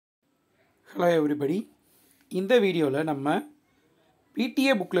Hello everybody. In this video, we will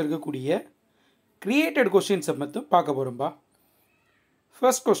PTA book created questions.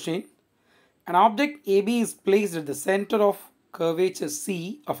 First question. An object AB is placed at the center of curvature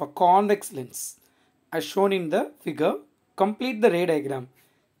C of a convex lens as shown in the figure. Complete the ray diagram.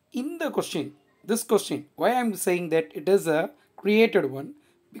 In the question, this question, why I am saying that it is a created one?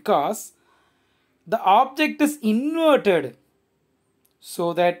 Because the object is inverted,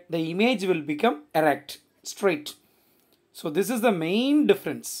 so that the image will become erect, straight. So this is the main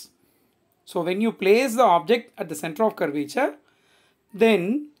difference. So when you place the object at the center of curvature,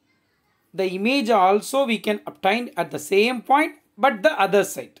 then the image also we can obtain at the same point but the other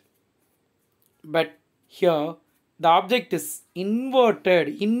side. But here the object is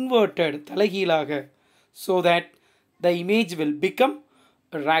inverted தலைகீழாக, so that the image will become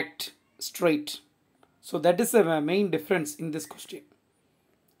erect, straight. So that is the main difference in this question.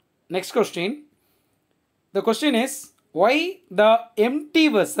 Next question. The question is, why the empty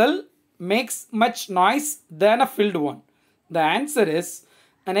vessel makes much noise than a filled one? The answer is,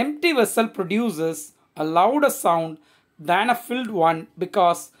 an empty vessel produces a louder sound than a filled one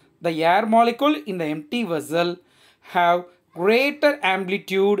because the air molecule in the empty vessel have greater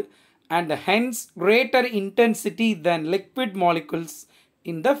amplitude and hence greater intensity than liquid molecules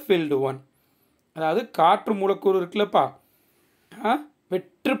in the filled one. அதாவது காற்று மூலக்கூறு இருக்குல்லப்பா,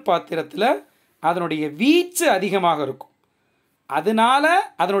 வெற்று பாத்திரத்தில் அதனுடைய வீச்சு அதிகமாக இருக்கும், அதனால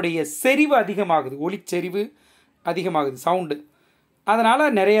அதனுடைய செறிவு அதிகமாகுது, ஒளிச்செறிவு அதிகமாகுது, சவுண்டு, அதனால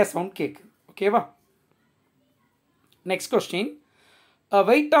நிறைய சவுண்ட் கேட்குது. ஓகேவா? Next question. A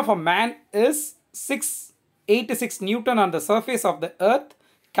weight of a man is 686 Newton on the surface of the earth.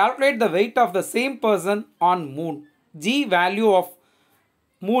 Calculate the weight of the same person on moon. G value of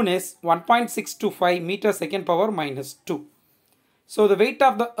moon is 1.625 meter second power minus 2. So the weight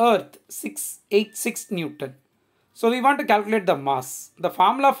of the earth 686 Newton. So we want to calculate the mass. The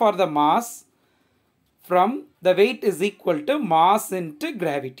formula for the mass from the weight is equal to mass into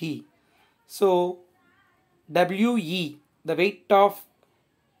gravity. So WE, the weight of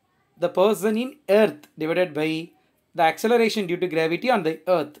the person in earth divided by the acceleration due to gravity on the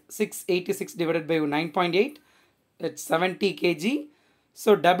earth, 686 divided by 9.8, that's 70 kg. So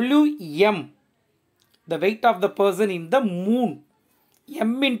Wm, the weight of the person in the moon,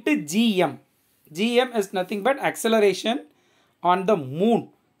 m into gm. Gm is nothing but acceleration on the moon.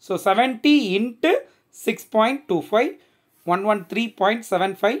 So 70 into 6.25,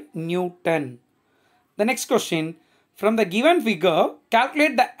 113.75 Newton. The next question. From the given figure,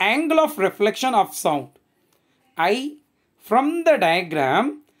 calculate the angle of reflection of sound. From the diagram,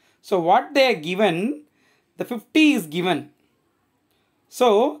 so what they are given, the 50 is given. So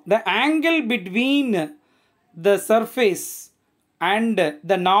the angle between the surface and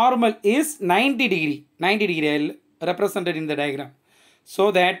the normal is 90 degree. 90 degree represented in the diagram. So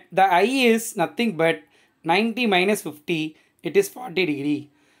that the I is nothing but 90 minus 50, it is 40 degree.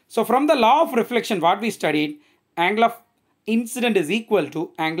 So from the law of reflection, what we studied, angle of incident is equal to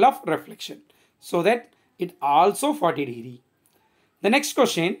angle of reflection. So that it also 40 degree. The next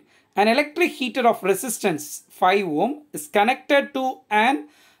question. An electric heater of resistance 5 ohm is connected to an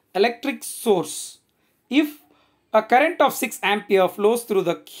electric source. If a current of 6 ampere flows through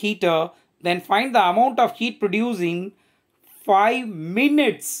the heater, then find the amount of heat produced in 5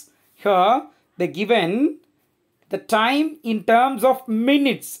 minutes. Here they given the time in terms of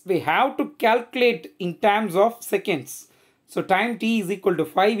minutes. We have to calculate in terms of seconds. So time t is equal to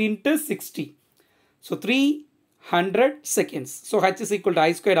 5 into 60. So 300 seconds. So h is equal to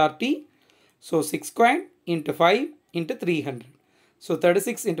I squared RT. So 6 squared into 5 into 300. So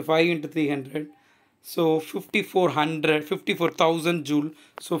 36 into 5 into 300. So 54,000 joule.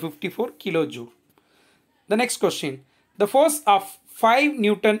 So 54 kilojoule. The next question. The force of 5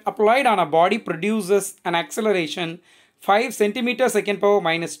 Newton applied on a body produces an acceleration 5 centimeter second power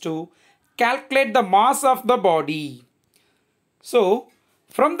minus 2. Calculate the mass of the body. So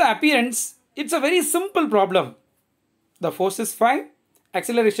from the appearance, it's a very simple problem. The force is 5,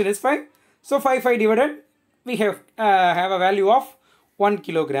 acceleration is 5. So 5 divided, we have a value of 1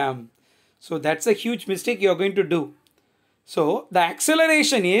 kilogram. So that's a huge mistake you are going to do. So the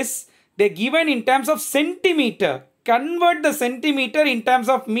acceleration is, they're given in terms of centimeter. Convert the centimeter in terms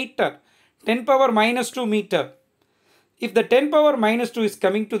of meter. 10 power minus 2 meter. If the 10 power minus 2 is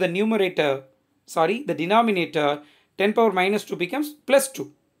coming to the the denominator, 10 power minus 2 becomes plus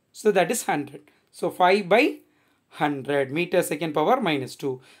 2. So that is 100. So 5 by 100 meter second power minus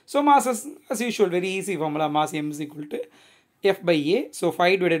 2. So mass is, as usual, very easy formula. Mass m is equal to F by A. So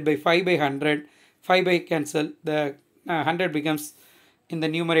 5 divided by 5 by 100. 5 by cancel. The 100 becomes in the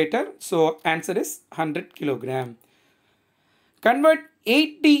numerator. So answer is 100 kilogram. Convert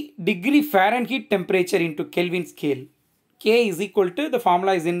 80 degree Fahrenheit temperature into Kelvin scale. K is equal to, the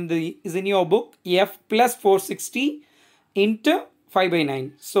formula is in your book, F plus 460 into 5 by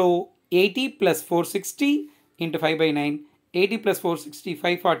 9. So 80 plus 460 into 5 by 9. 80 plus 460,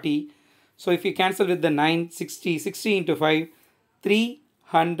 540. So if you cancel with the 9, 60, 60 into 5,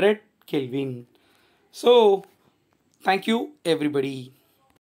 300 Kelvin. So thank you everybody.